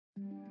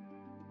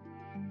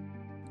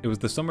It was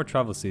the summer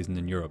travel season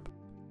in Europe.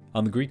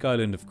 On the Greek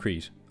island of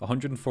Crete,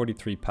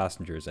 143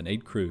 passengers and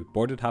 8 crew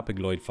boarded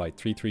Hapag-Lloyd flight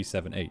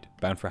 3378,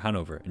 bound for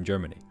Hannover in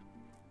Germany.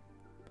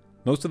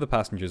 Most of the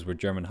passengers were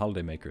German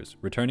holidaymakers,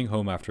 returning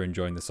home after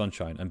enjoying the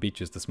sunshine and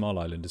beaches the small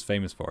island is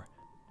famous for.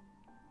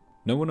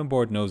 No one on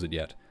board knows it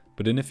yet,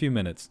 but in a few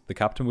minutes, the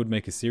captain would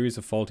make a series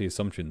of faulty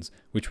assumptions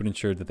which would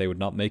ensure that they would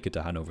not make it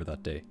to Hannover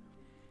that day.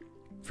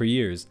 For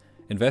years,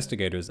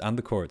 investigators and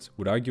the courts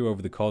would argue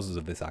over the causes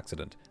of this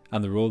accident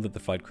and the role that the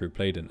flight crew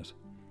played in it.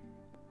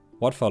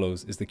 What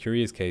follows is the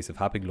curious case of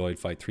Hapag-Lloyd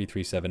flight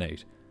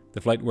 3378,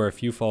 the flight where a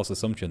few false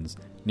assumptions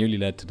nearly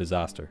led to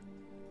disaster.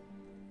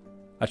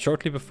 At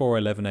shortly before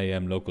 11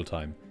 AM local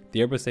time,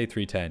 the Airbus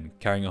A310,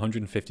 carrying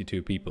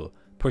 152 people,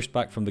 pushed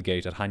back from the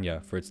gate at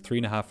Hannover for its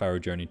 3.5-hour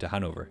journey to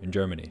Hannover in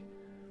Germany.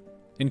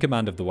 In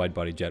command of the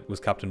wide-body jet was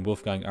Captain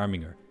Wolfgang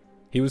Arminger.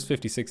 He was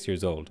 56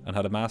 years old and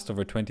had amassed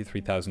over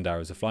 23,000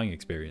 hours of flying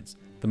experience,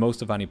 the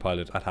most of any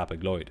pilot at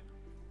Hapag-Lloyd.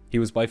 He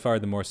was by far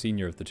the more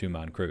senior of the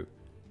two-man crew.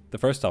 The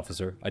first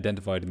officer,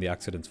 identified in the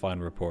accident's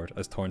final report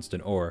as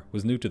Thorsten Orr,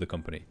 was new to the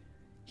company.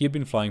 He had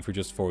been flying for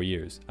just 4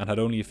 years and had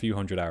only a few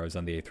hundred hours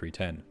on the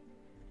A310.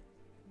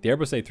 The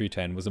Airbus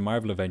A310 was a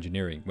marvel of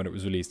engineering when it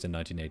was released in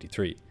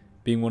 1983,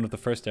 being one of the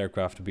first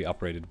aircraft to be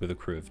operated with a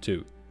crew of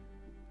 2.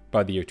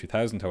 By the year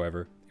 2000,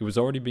 however, it was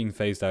already being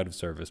phased out of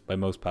service by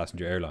most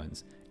passenger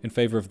airlines, in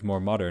favour of the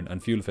more modern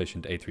and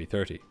fuel-efficient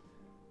A330.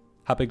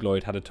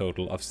 Hapag-Lloyd had a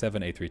total of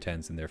 7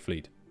 A310s in their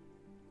fleet.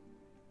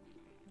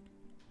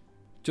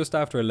 Just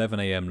after 11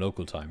 AM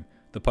local time,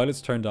 the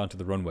pilots turned onto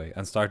the runway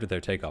and started their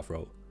takeoff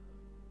roll.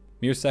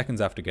 Mere seconds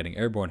after getting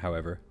airborne,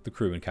 however, the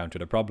crew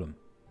encountered a problem.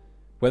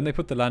 When they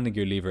put the landing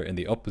gear lever in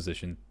the up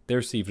position, they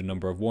received a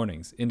number of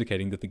warnings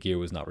indicating that the gear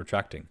was not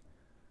retracting.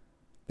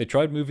 They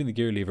tried moving the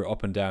gear lever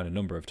up and down a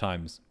number of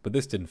times, but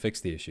this didn't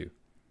fix the issue.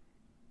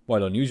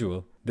 While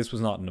unusual, this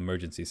was not an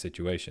emergency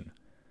situation.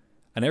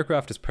 An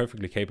aircraft is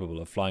perfectly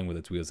capable of flying with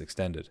its wheels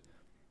extended.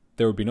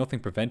 There would be nothing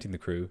preventing the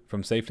crew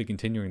from safely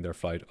continuing their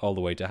flight all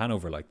the way to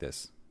Hannover like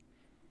this.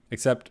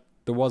 Except,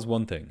 there was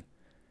one thing.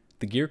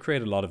 The gear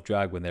create a lot of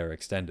drag when they are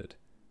extended.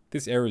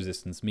 This air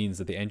resistance means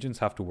that the engines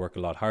have to work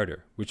a lot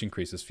harder, which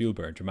increases fuel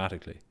burn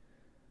dramatically.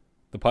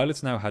 The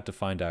pilots now had to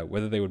find out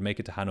whether they would make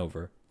it to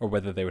Hannover or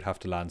whether they would have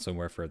to land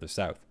somewhere further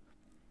south.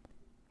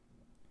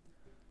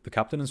 The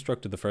captain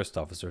instructed the first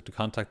officer to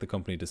contact the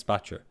company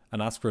dispatcher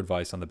and ask for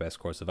advice on the best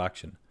course of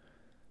action.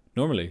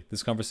 Normally,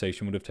 this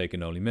conversation would have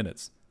taken only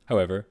minutes.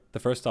 However, the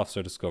first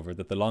officer discovered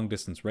that the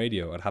long-distance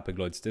radio at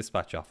Hapag-Lloyd's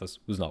dispatch office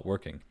was not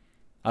working.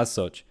 As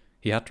such,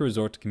 he had to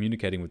resort to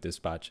communicating with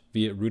dispatch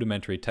via a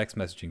rudimentary text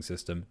messaging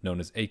system known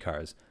as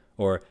ACARS,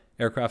 or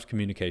Aircraft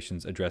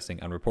Communications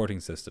Addressing and Reporting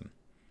System.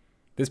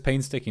 This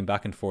painstaking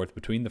back and forth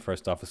between the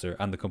first officer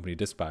and the company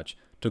dispatch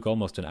took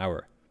almost an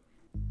hour.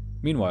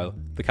 Meanwhile,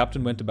 the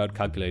captain went about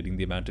calculating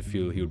the amount of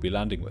fuel he would be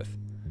landing with.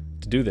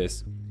 To do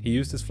this, he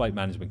used his flight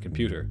management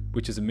computer,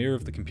 which is a mirror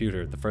of the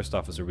computer the first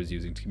officer was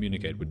using to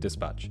communicate with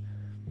dispatch.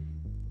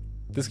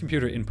 This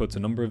computer inputs a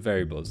number of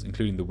variables,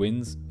 including the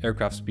winds,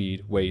 aircraft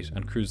speed, weight,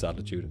 and cruise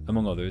altitude,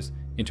 among others,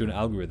 into an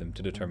algorithm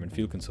to determine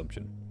fuel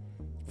consumption.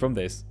 From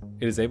this,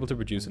 it is able to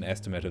produce an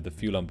estimate of the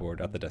fuel on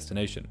board at the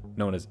destination,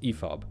 known as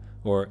EFOB,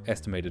 or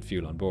Estimated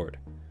Fuel on Board.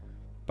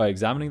 By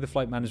examining the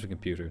flight management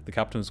computer, the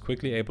captain was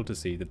quickly able to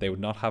see that they would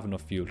not have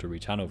enough fuel to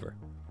reach Hannover.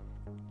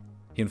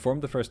 He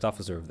informed the first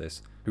officer of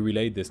this, who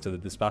relayed this to the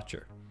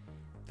dispatcher.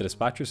 The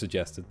dispatcher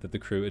suggested that the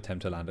crew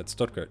attempt to land at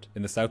Stuttgart,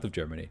 in the south of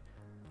Germany.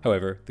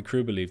 However, the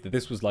crew believed that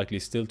this was likely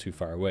still too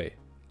far away,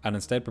 and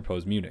instead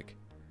proposed Munich.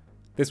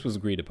 This was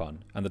agreed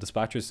upon, and the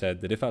dispatcher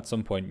said that if at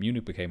some point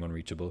Munich became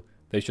unreachable,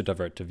 they should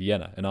divert to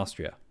Vienna in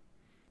Austria.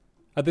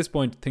 At this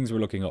point, things were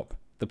looking up.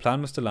 The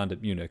plan was to land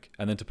at Munich,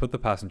 and then to put the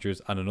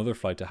passengers on another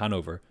flight to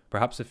Hannover,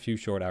 perhaps a few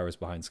short hours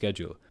behind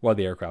schedule, while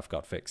the aircraft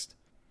got fixed.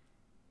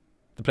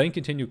 The plane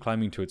continued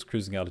climbing to its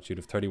cruising altitude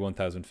of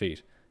 31,000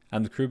 feet,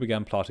 and the crew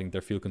began plotting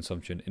their fuel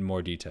consumption in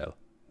more detail.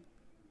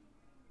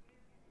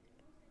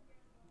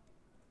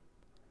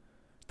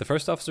 The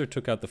first officer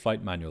took out the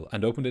flight manual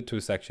and opened it to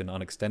a section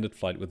on extended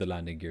flight with the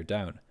landing gear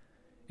down.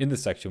 In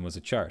this section was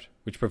a chart,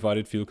 which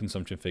provided fuel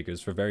consumption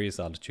figures for various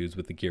altitudes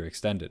with the gear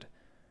extended.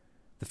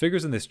 The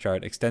figures in this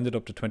chart extended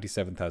up to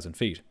 27,000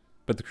 feet,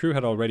 but the crew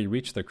had already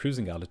reached their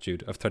cruising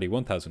altitude of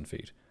 31,000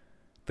 feet.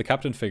 The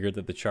captain figured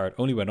that the chart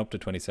only went up to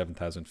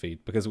 27,000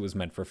 feet because it was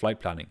meant for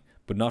flight planning,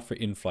 but not for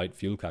in-flight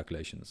fuel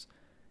calculations.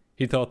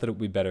 He thought that it would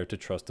be better to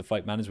trust the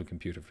flight management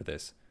computer for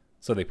this,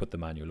 so they put the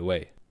manual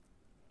away.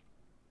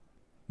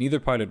 Neither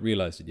pilot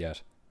realized it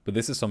yet, but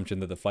this assumption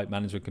that the flight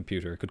management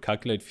computer could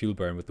calculate fuel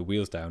burn with the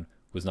wheels down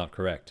was not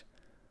correct.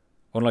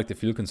 Unlike the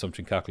fuel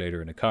consumption calculator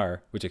in a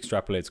car, which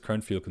extrapolates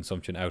current fuel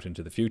consumption out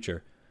into the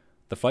future,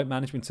 the flight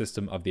management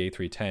system of the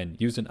A310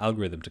 used an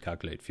algorithm to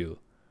calculate fuel.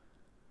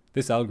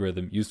 This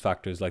algorithm used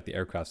factors like the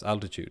aircraft's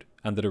altitude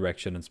and the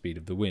direction and speed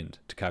of the wind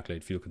to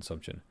calculate fuel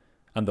consumption,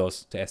 and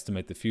thus to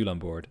estimate the fuel on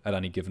board at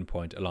any given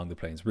point along the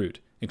plane's route,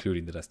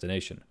 including the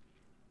destination.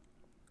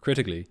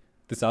 Critically,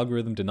 this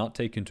algorithm did not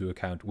take into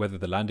account whether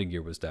the landing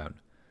gear was down.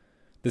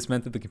 This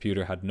meant that the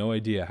computer had no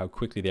idea how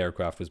quickly the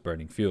aircraft was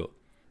burning fuel.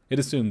 It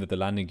assumed that the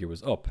landing gear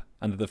was up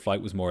and that the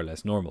flight was more or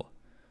less normal.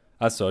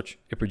 As such,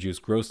 it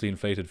produced grossly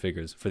inflated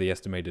figures for the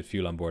estimated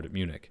fuel on board at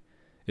Munich.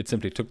 It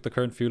simply took the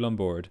current fuel on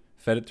board,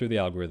 fed it through the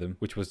algorithm,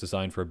 which was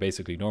designed for a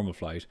basically normal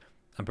flight,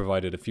 and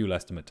provided a fuel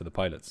estimate to the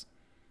pilots.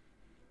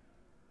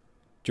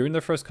 During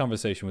their first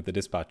conversation with the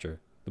dispatcher,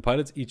 the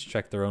pilots each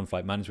checked their own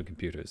flight management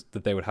computers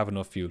that they would have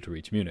enough fuel to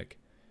reach Munich.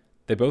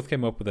 They both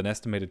came up with an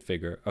estimated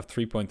figure of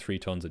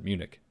 3.3 tons at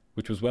Munich,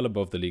 which was well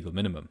above the legal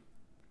minimum.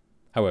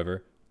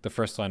 However, the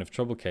first sign of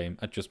trouble came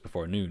at just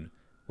before noon,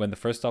 when the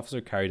first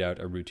officer carried out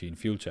a routine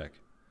fuel check.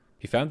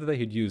 He found that they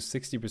had used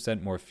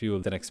 60% more fuel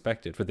than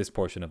expected for this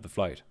portion of the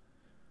flight.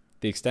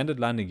 The extended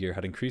landing gear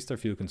had increased their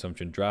fuel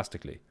consumption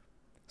drastically.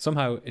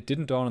 Somehow, it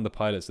didn't dawn on the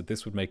pilots that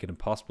this would make it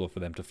impossible for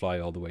them to fly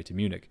all the way to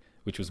Munich,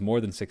 which was more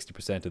than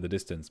 60% of the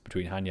distance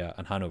between Hanya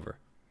and Hannover.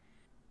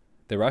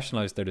 They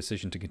rationalized their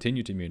decision to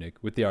continue to Munich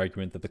with the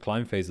argument that the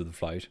climb phase of the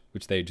flight,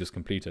 which they had just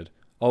completed,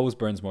 always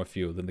burns more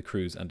fuel than the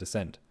cruise and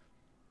descent.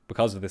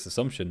 Because of this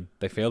assumption,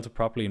 they failed to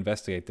properly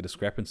investigate the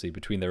discrepancy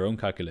between their own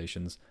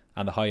calculations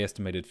and the high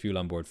estimated fuel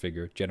on board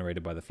figure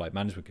generated by the flight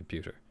management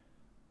computer.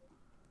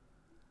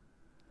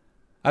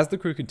 As the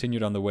crew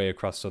continued on their way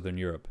across southern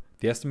Europe,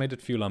 the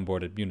estimated fuel on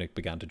board at Munich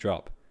began to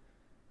drop.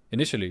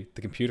 Initially,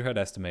 the computer had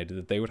estimated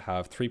that they would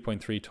have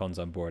 3.3 tons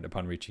on board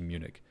upon reaching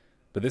Munich,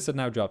 but this had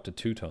now dropped to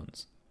 2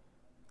 tons.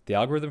 The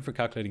algorithm for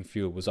calculating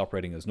fuel was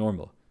operating as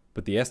normal,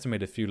 but the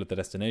estimated fuel at the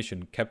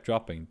destination kept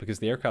dropping because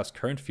the aircraft's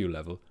current fuel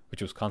level,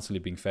 which was constantly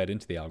being fed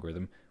into the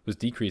algorithm, was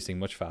decreasing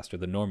much faster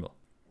than normal.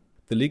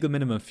 The legal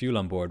minimum fuel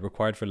on board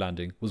required for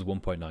landing was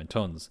 1.9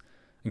 tons,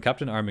 and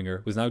Captain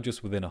Arminger was now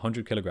just within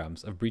 100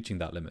 kilograms of breaching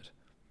that limit.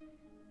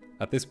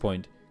 At this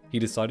point, he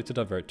decided to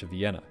divert to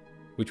Vienna,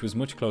 which was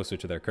much closer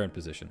to their current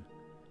position.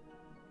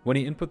 When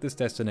he input this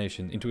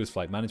destination into his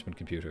flight management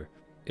computer,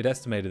 it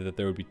estimated that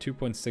there would be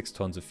 2.6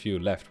 tons of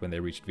fuel left when they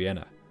reached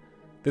Vienna.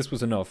 This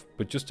was enough,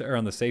 but just to err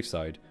on the safe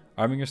side,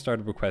 Arminger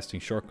started requesting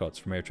shortcuts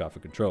from air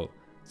traffic control,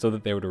 so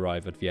that they would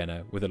arrive at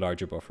Vienna with a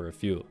larger buffer of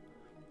fuel.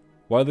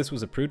 While this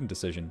was a prudent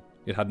decision,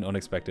 it had an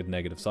unexpected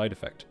negative side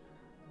effect.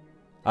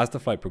 As the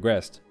flight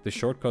progressed, the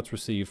shortcuts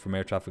received from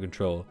air traffic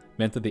control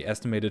meant that the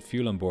estimated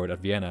fuel on board at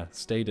Vienna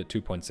stayed at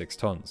 2.6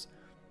 tons.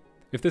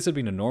 If this had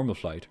been a normal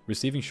flight,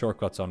 receiving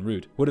shortcuts en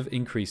route would have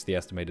increased the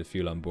estimated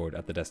fuel on board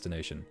at the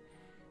destination.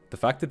 The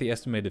fact that the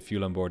estimated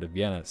fuel on board at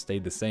Vienna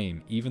stayed the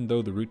same even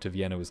though the route to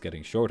Vienna was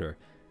getting shorter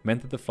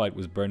meant that the flight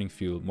was burning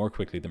fuel more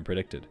quickly than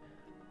predicted.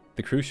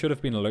 The crew should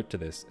have been alert to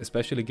this,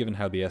 especially given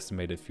how the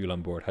estimated fuel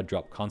on board had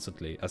dropped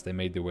constantly as they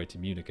made their way to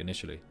Munich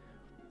initially.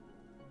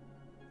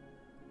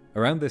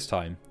 Around this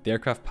time, the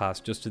aircraft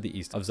passed just to the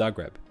east of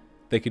Zagreb.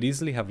 They could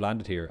easily have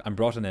landed here and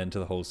brought an end to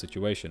the whole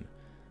situation.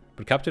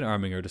 But Captain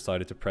Arminger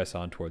decided to press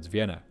on towards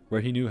Vienna,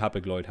 where he knew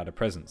Hapag-Lloyd had a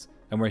presence,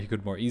 and where he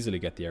could more easily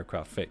get the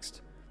aircraft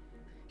fixed.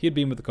 He had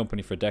been with the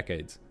company for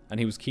decades, and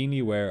he was keenly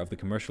aware of the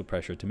commercial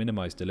pressure to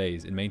minimize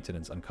delays in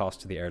maintenance and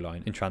cost to the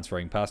airline in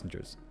transferring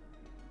passengers.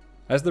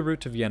 As the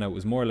route to Vienna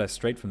was more or less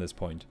straight from this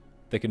point,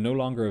 they could no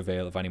longer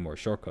avail of any more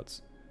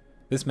shortcuts.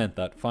 This meant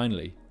that,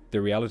 finally,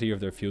 the reality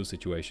of their fuel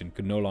situation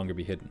could no longer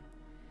be hidden.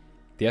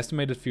 The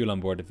estimated fuel on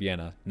board at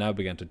Vienna now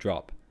began to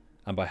drop,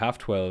 and by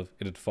 12:30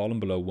 it had fallen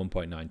below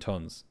 1.9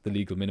 tons, the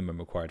legal minimum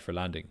required for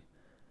landing.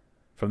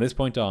 From this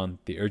point on,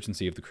 the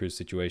urgency of the crew's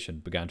situation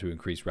began to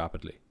increase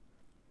rapidly.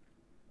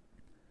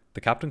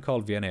 The captain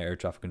called Vienna air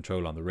traffic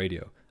control on the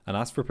radio and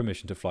asked for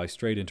permission to fly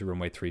straight into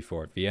runway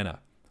 34 at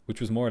Vienna,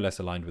 which was more or less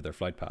aligned with their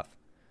flight path.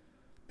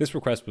 This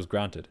request was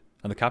granted,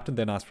 and the captain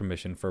then asked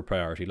permission for a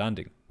priority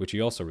landing, which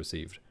he also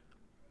received.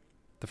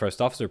 The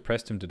first officer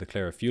pressed him to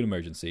declare a fuel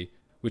emergency,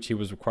 which he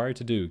was required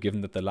to do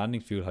given that the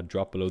landing fuel had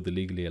dropped below the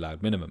legally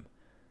allowed minimum.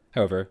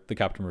 However, the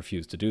captain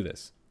refused to do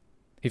this.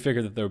 He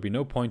figured that there would be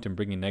no point in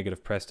bringing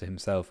negative press to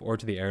himself or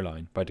to the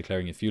airline by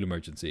declaring a fuel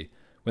emergency,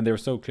 when they were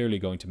so clearly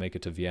going to make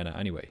it to Vienna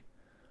anyway.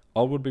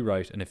 All would be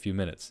right in a few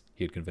minutes,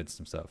 he had convinced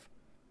himself.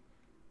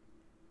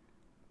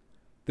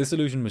 This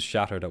illusion was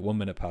shattered at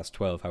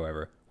 12:01,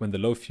 however, when the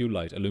low fuel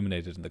light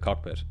illuminated in the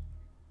cockpit.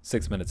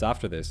 6 minutes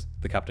after this,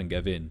 the captain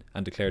gave in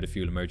and declared a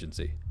fuel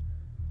emergency.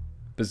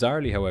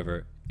 Bizarrely,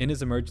 however, in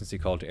his emergency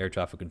call to air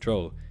traffic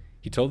control,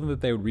 he told them that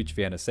they would reach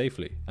Vienna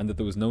safely and that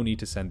there was no need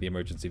to send the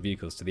emergency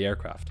vehicles to the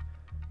aircraft.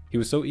 He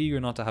was so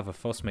eager not to have a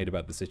fuss made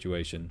about the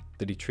situation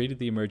that he treated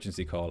the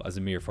emergency call as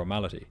a mere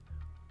formality.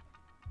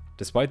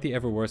 Despite the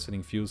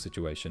ever-worsening fuel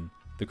situation,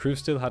 the crew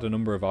still had a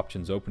number of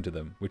options open to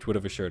them which would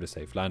have assured a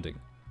safe landing.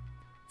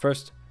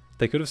 First,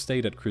 they could have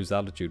stayed at cruise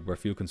altitude where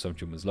fuel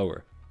consumption was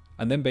lower,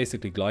 and then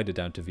basically glided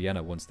down to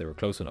Vienna once they were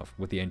close enough,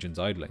 with the engines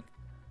idling.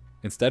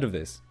 Instead of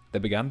this, they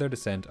began their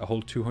descent a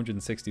whole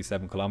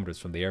 267 kilometers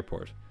from the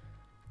airport.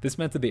 This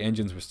meant that the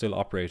engines were still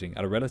operating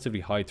at a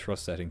relatively high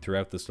thrust setting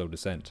throughout the slow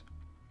descent.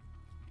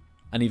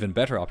 An even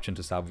better option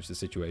to salvage the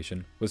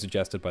situation was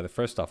suggested by the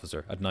first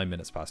officer at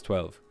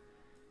 12:09.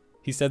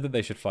 He said that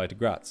they should fly to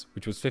Graz,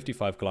 which was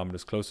 55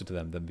 kilometers closer to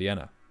them than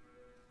Vienna.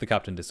 The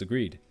captain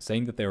disagreed,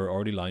 saying that they were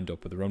already lined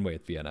up with the runway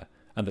at Vienna,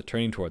 and that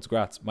turning towards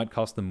Graz might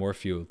cost them more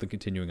fuel than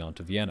continuing on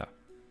to Vienna.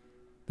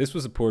 This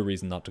was a poor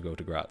reason not to go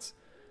to Graz.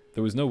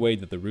 There was no way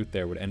that the route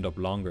there would end up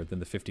longer than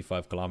the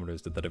 55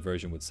 kilometers that the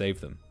diversion would save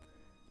them.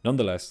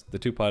 Nonetheless, the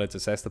two pilots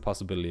assessed the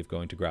possibility of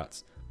going to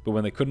Graz, but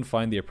when they couldn't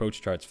find the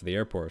approach charts for the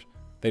airport,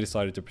 they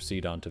decided to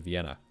proceed on to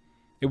Vienna.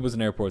 It was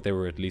an airport they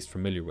were at least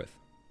familiar with.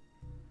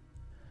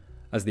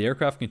 As the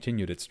aircraft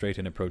continued its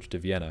straight-in approach to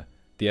Vienna,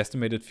 the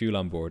estimated fuel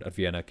on board at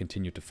Vienna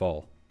continued to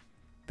fall.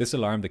 This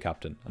alarmed the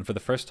captain, and for the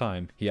first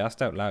time, he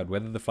asked out loud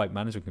whether the flight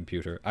management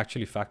computer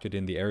actually factored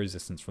in the air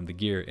resistance from the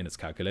gear in its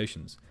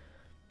calculations.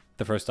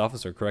 The first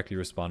officer correctly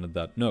responded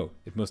that no,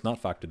 it must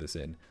not factor this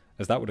in,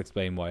 as that would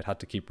explain why it had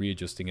to keep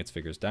readjusting its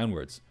figures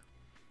downwards.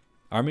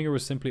 Arminger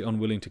was simply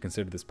unwilling to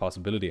consider this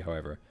possibility,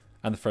 however,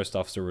 and the first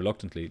officer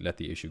reluctantly let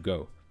the issue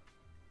go.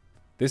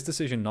 This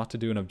decision not to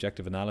do an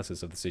objective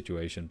analysis of the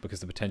situation because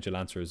the potential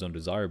answer is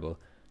undesirable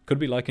could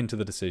be likened to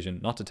the decision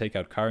not to take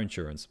out car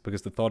insurance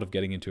because the thought of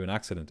getting into an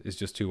accident is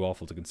just too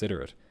awful to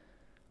consider it.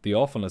 The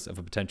awfulness of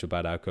a potential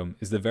bad outcome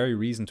is the very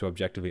reason to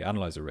objectively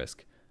analyse a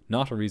risk,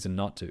 not a reason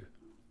not to.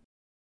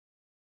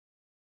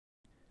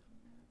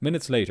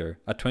 Minutes later,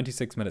 at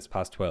 26 minutes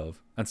past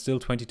 12, and still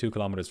 22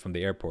 kilometers from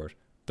the airport,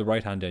 the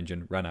right-hand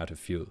engine ran out of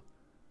fuel.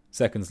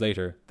 Seconds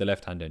later, the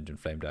left-hand engine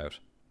flamed out.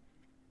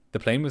 The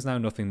plane was now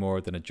nothing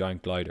more than a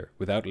giant glider,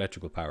 without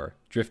electrical power,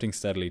 drifting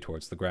steadily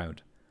towards the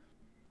ground.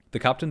 The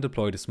captain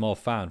deployed a small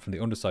fan from the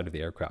underside of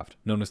the aircraft,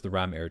 known as the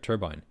ram air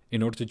turbine,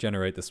 in order to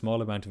generate the small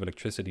amount of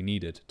electricity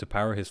needed to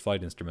power his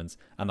flight instruments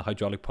and the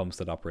hydraulic pumps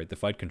that operate the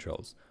flight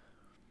controls.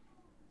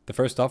 The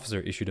first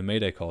officer issued a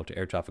mayday call to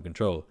air traffic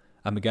control,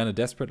 and began a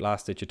desperate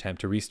last-ditch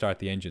attempt to restart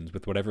the engines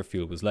with whatever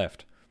fuel was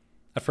left.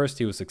 At first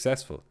he was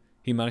successful.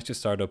 He managed to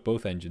start up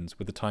both engines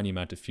with a tiny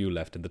amount of fuel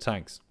left in the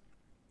tanks.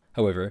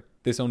 However,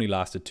 this only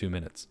lasted 2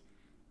 minutes.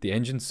 The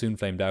engines soon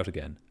flamed out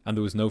again, and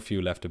there was no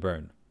fuel left to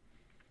burn.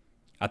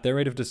 At their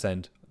rate of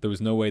descent, there was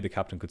no way the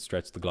captain could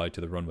stretch the glide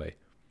to the runway.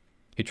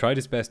 He tried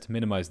his best to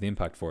minimise the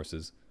impact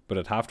forces, but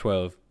at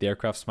 12:30, the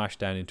aircraft smashed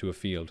down into a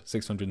field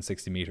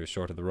 660 metres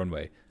short of the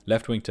runway,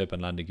 left wingtip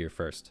and landing gear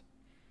first.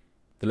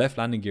 The left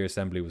landing gear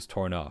assembly was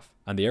torn off,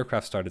 and the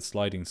aircraft started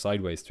sliding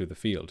sideways through the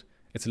field,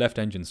 its left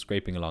engine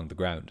scraping along the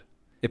ground.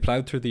 It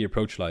ploughed through the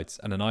approach lights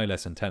and an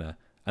ILS antenna,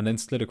 and then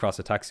slid across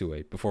a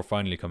taxiway before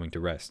finally coming to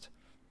rest.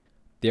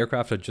 The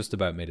aircraft had just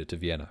about made it to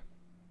Vienna.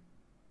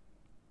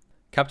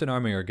 Captain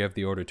Arminger gave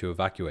the order to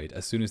evacuate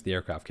as soon as the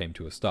aircraft came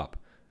to a stop,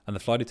 and the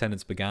flight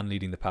attendants began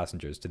leading the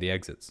passengers to the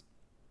exits.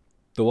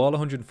 Though all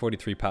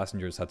 143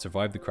 passengers had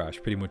survived the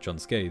crash pretty much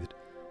unscathed,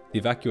 the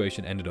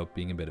evacuation ended up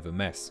being a bit of a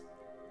mess.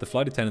 The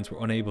flight attendants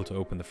were unable to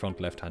open the front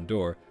left-hand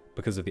door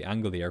because of the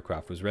angle the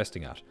aircraft was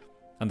resting at,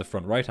 and the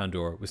front right-hand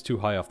door was too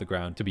high off the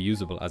ground to be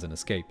usable as an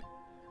escape.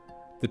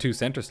 The two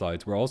centre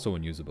slides were also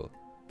unusable.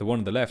 The one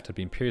on the left had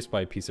been pierced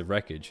by a piece of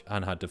wreckage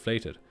and had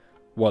deflated,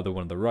 while the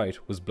one on the right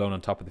was blown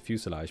on top of the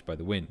fuselage by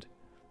the wind.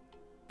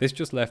 This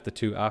just left the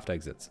two aft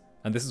exits,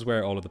 and this is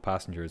where all of the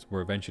passengers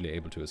were eventually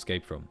able to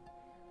escape from.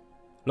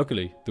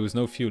 Luckily, there was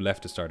no fuel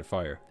left to start a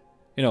fire.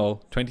 In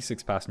all,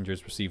 26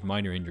 passengers received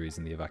minor injuries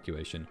in the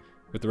evacuation,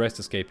 with the rest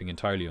escaping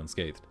entirely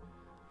unscathed.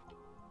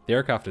 The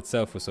aircraft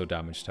itself was so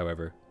damaged,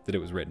 however, that it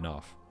was written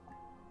off.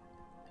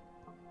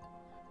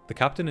 The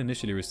captain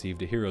initially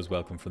received a hero's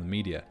welcome from the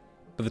media,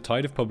 but the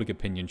tide of public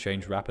opinion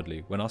changed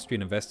rapidly when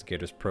Austrian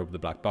investigators probed the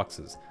black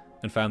boxes,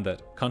 and found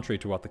that, contrary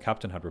to what the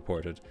captain had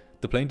reported,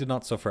 the plane did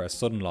not suffer a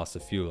sudden loss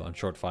of fuel on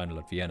short final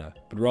at Vienna,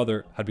 but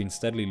rather had been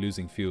steadily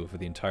losing fuel for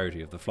the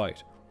entirety of the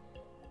flight.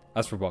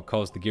 As for what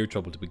caused the gear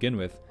trouble to begin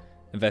with,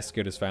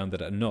 investigators found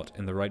that a nut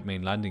in the right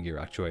main landing gear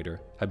actuator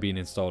had been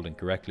installed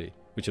incorrectly,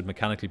 which had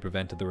mechanically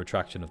prevented the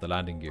retraction of the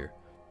landing gear.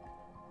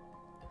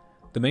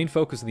 The main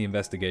focus of the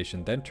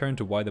investigation then turned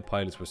to why the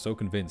pilots were so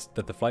convinced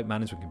that the flight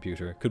management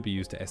computer could be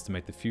used to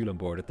estimate the fuel on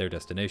board at their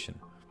destination.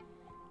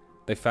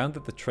 They found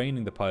that the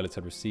training the pilots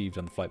had received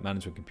on the flight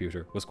management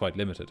computer was quite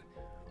limited.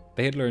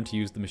 They had learned to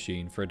use the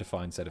machine for a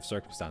defined set of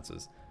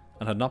circumstances,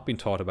 and had not been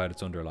taught about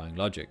its underlying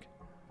logic.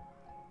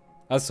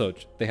 As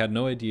such, they had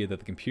no idea that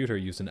the computer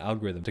used an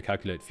algorithm to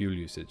calculate fuel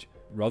usage,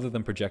 rather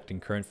than projecting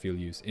current fuel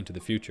use into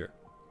the future.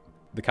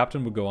 The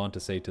captain would go on to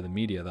say to the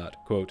media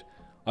that, quote,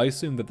 "I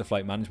assume that the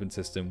flight management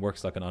system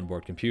works like an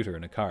onboard computer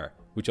in a car,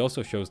 which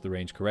also shows the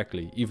range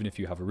correctly even if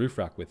you have a roof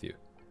rack with you."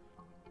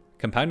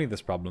 Compounding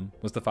this problem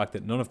was the fact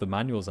that none of the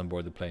manuals on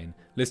board the plane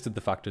listed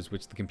the factors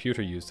which the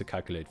computer used to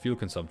calculate fuel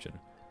consumption.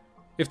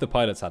 If the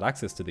pilots had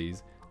access to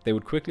these, they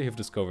would quickly have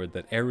discovered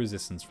that air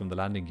resistance from the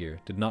landing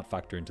gear did not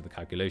factor into the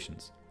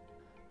calculations.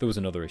 There was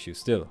another issue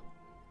still.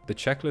 The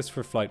checklist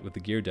for flight with the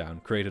gear down,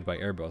 created by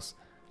Airbus,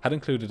 had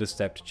included a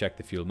step to check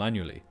the fuel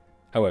manually.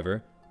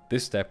 However,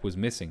 this step was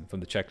missing from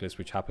the checklist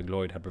which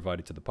Hapag-Lloyd had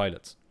provided to the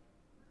pilots.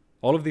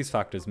 All of these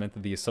factors meant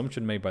that the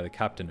assumption made by the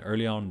captain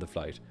early on in the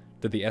flight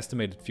that the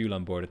estimated fuel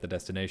on board at the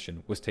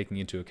destination was taking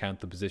into account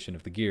the position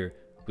of the gear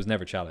was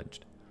never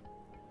challenged.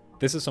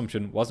 This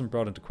assumption wasn't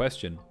brought into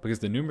question because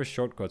the numerous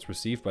shortcuts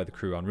received by the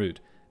crew en route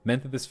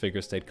meant that this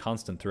figure stayed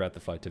constant throughout the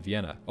flight to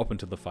Vienna up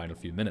until the final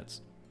few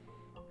minutes.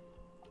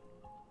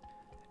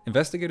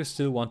 Investigators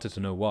still wanted to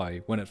know why,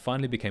 when it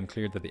finally became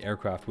clear that the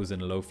aircraft was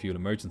in a low fuel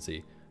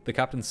emergency, the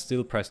captain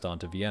still pressed on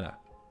to Vienna.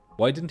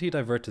 Why didn't he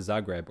divert to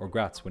Zagreb or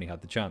Graz when he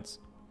had the chance?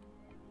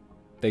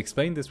 They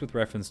explained this with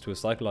reference to a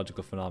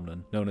psychological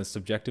phenomenon known as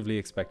subjectively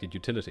expected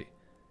utility.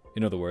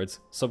 In other words,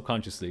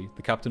 subconsciously,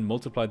 the captain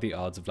multiplied the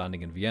odds of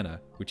landing in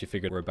Vienna, which he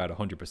figured were about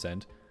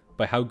 100%,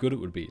 by how good it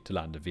would be to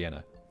land in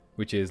Vienna,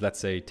 which is, let's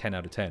say, 10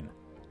 out of 10.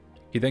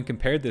 He then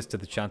compared this to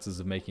the chances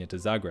of making it to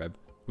Zagreb,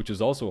 which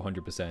was also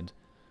 100%,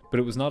 but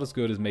it was not as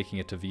good as making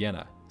it to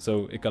Vienna,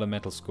 so it got a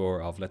mental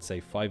score of, let's say,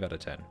 5 out of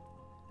 10.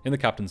 In the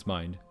captain's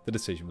mind, the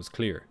decision was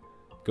clear.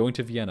 Going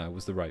to Vienna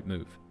was the right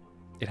move.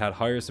 It had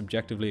higher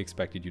subjectively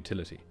expected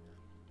utility.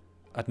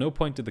 At no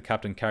point did the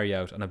captain carry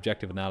out an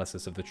objective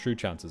analysis of the true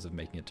chances of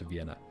making it to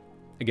Vienna.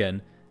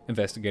 Again,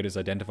 investigators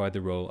identified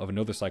the role of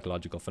another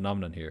psychological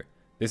phenomenon here.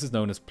 This is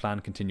known as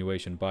plan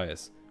continuation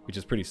bias, which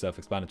is pretty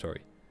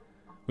self-explanatory.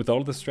 With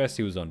all of the stress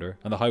he was under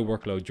and the high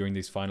workload during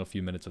these final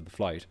few minutes of the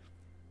flight,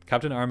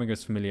 Captain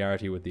Arminger's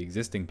familiarity with the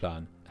existing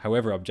plan,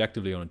 however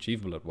objectively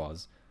unachievable it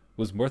was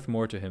worth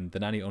more to him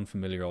than any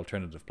unfamiliar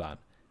alternative plan,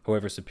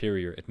 however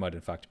superior it might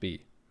in fact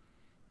be.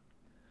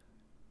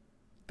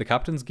 The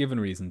captain's given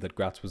reason that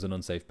Graz was an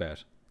unsafe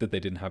bet, that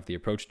they didn't have the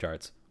approach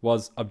charts,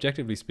 was,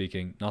 objectively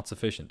speaking, not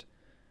sufficient.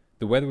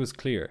 The weather was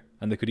clear,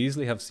 and they could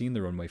easily have seen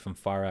the runway from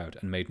far out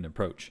and made an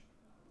approach.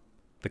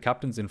 The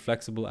captain's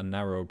inflexible and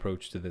narrow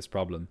approach to this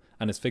problem,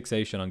 and his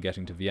fixation on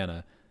getting to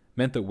Vienna,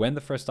 meant that when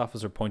the first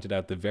officer pointed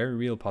out the very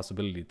real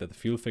possibility that the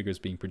fuel figures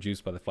being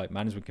produced by the flight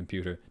management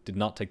computer did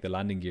not take the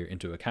landing gear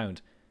into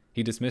account,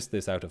 he dismissed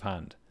this out of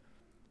hand.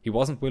 He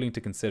wasn't willing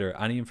to consider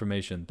any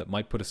information that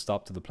might put a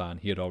stop to the plan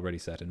he had already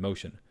set in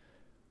motion.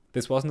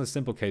 This wasn't a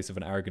simple case of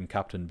an arrogant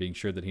captain being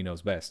sure that he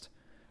knows best.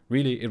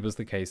 Really, it was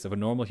the case of a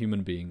normal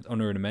human being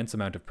under an immense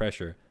amount of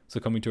pressure,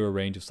 succumbing to a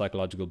range of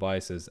psychological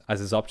biases as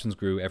his options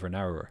grew ever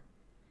narrower.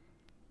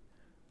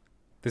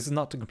 This is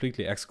not to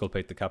completely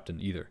exculpate the captain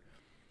either.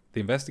 The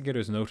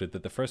investigators noted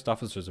that the first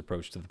officer's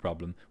approach to the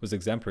problem was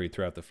exemplary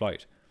throughout the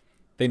flight.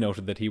 They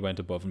noted that he went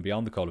above and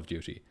beyond the call of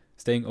duty,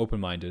 staying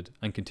open-minded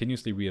and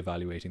continuously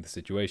re-evaluating the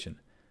situation.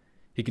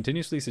 He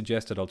continuously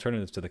suggested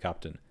alternatives to the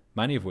captain,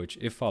 many of which,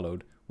 if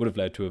followed, would have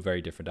led to a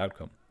very different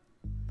outcome.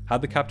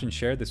 Had the captain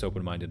shared this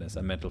open-mindedness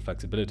and mental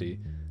flexibility,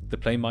 the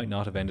plane might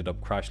not have ended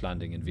up crash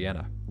landing in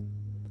Vienna.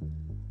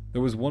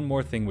 There was one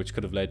more thing which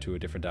could have led to a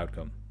different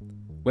outcome.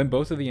 When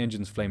both of the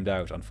engines flamed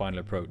out on final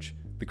approach,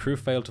 the crew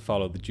failed to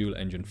follow the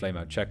dual-engine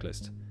flame-out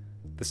checklist.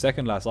 The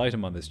second last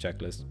item on this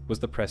checklist was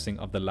the pressing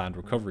of the land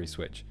recovery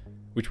switch,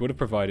 which would have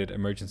provided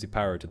emergency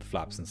power to the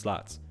flaps and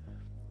slats.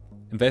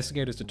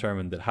 Investigators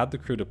determined that had the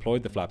crew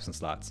deployed the flaps and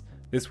slats,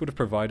 this would have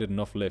provided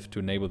enough lift to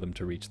enable them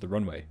to reach the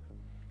runway.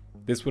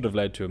 This would have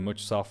led to a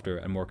much softer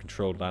and more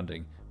controlled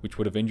landing, which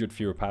would have injured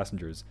fewer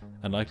passengers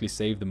and likely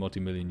saved the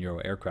multi-million-euro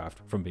aircraft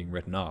from being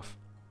written off.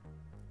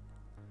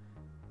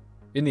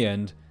 In the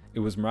end, it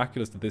was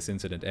miraculous that this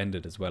incident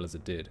ended as well as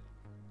it did.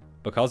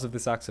 Because of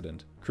this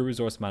accident, crew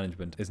resource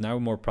management is now a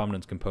more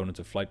prominent component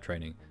of flight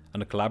training,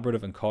 and a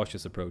collaborative and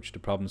cautious approach to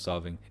problem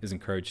solving is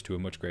encouraged to a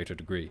much greater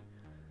degree.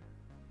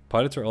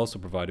 Pilots are also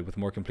provided with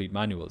more complete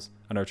manuals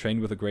and are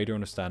trained with a greater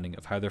understanding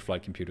of how their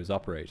flight computers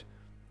operate.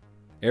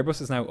 Airbus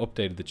has now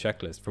updated the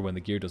checklist for when the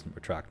gear doesn't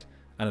retract,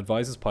 and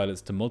advises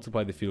pilots to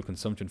multiply the fuel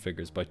consumption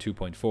figures by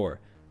 2.4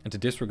 and to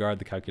disregard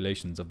the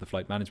calculations of the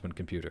flight management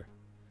computer.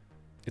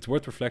 It's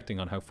worth reflecting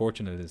on how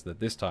fortunate it is that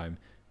this time,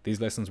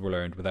 these lessons were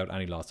learned without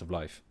any loss of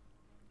life.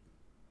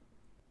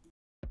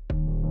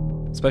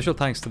 Special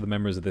thanks to the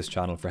members of this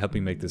channel for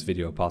helping make this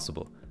video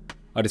possible.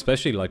 I'd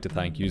especially like to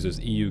thank users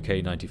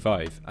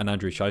EUK95 and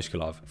Andrei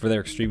Shaishkalov for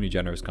their extremely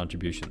generous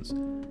contributions.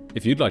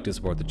 If you'd like to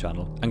support the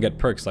channel and get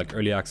perks like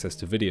early access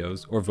to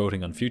videos or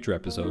voting on future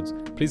episodes,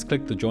 please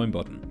click the join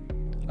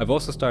button. I've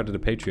also started a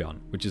Patreon,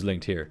 which is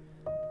linked here.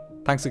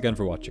 Thanks again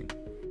for watching.